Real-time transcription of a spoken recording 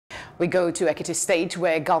We go to Ekiti State,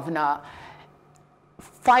 where Governor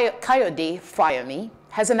Kayode Fayemi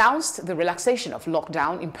has announced the relaxation of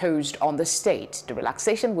lockdown imposed on the state. The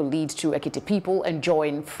relaxation will lead to Ekiti people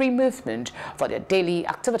enjoying free movement for their daily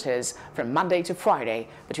activities from Monday to Friday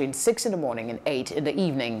between 6 in the morning and 8 in the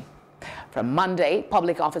evening. From Monday,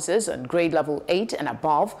 public officers on grade level 8 and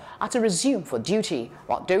above are to resume for duty,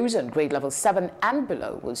 while those on grade level 7 and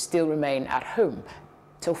below will still remain at home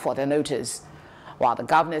till further notice. While the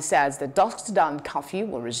governor says the dusk-to-dawn curfew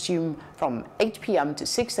will resume from 8 p.m. to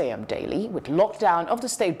 6 a.m. daily, with lockdown of the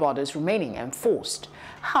state borders remaining enforced.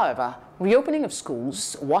 However, reopening of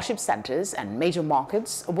schools, worship centers, and major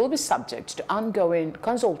markets will be subject to ongoing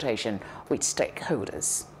consultation with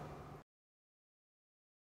stakeholders.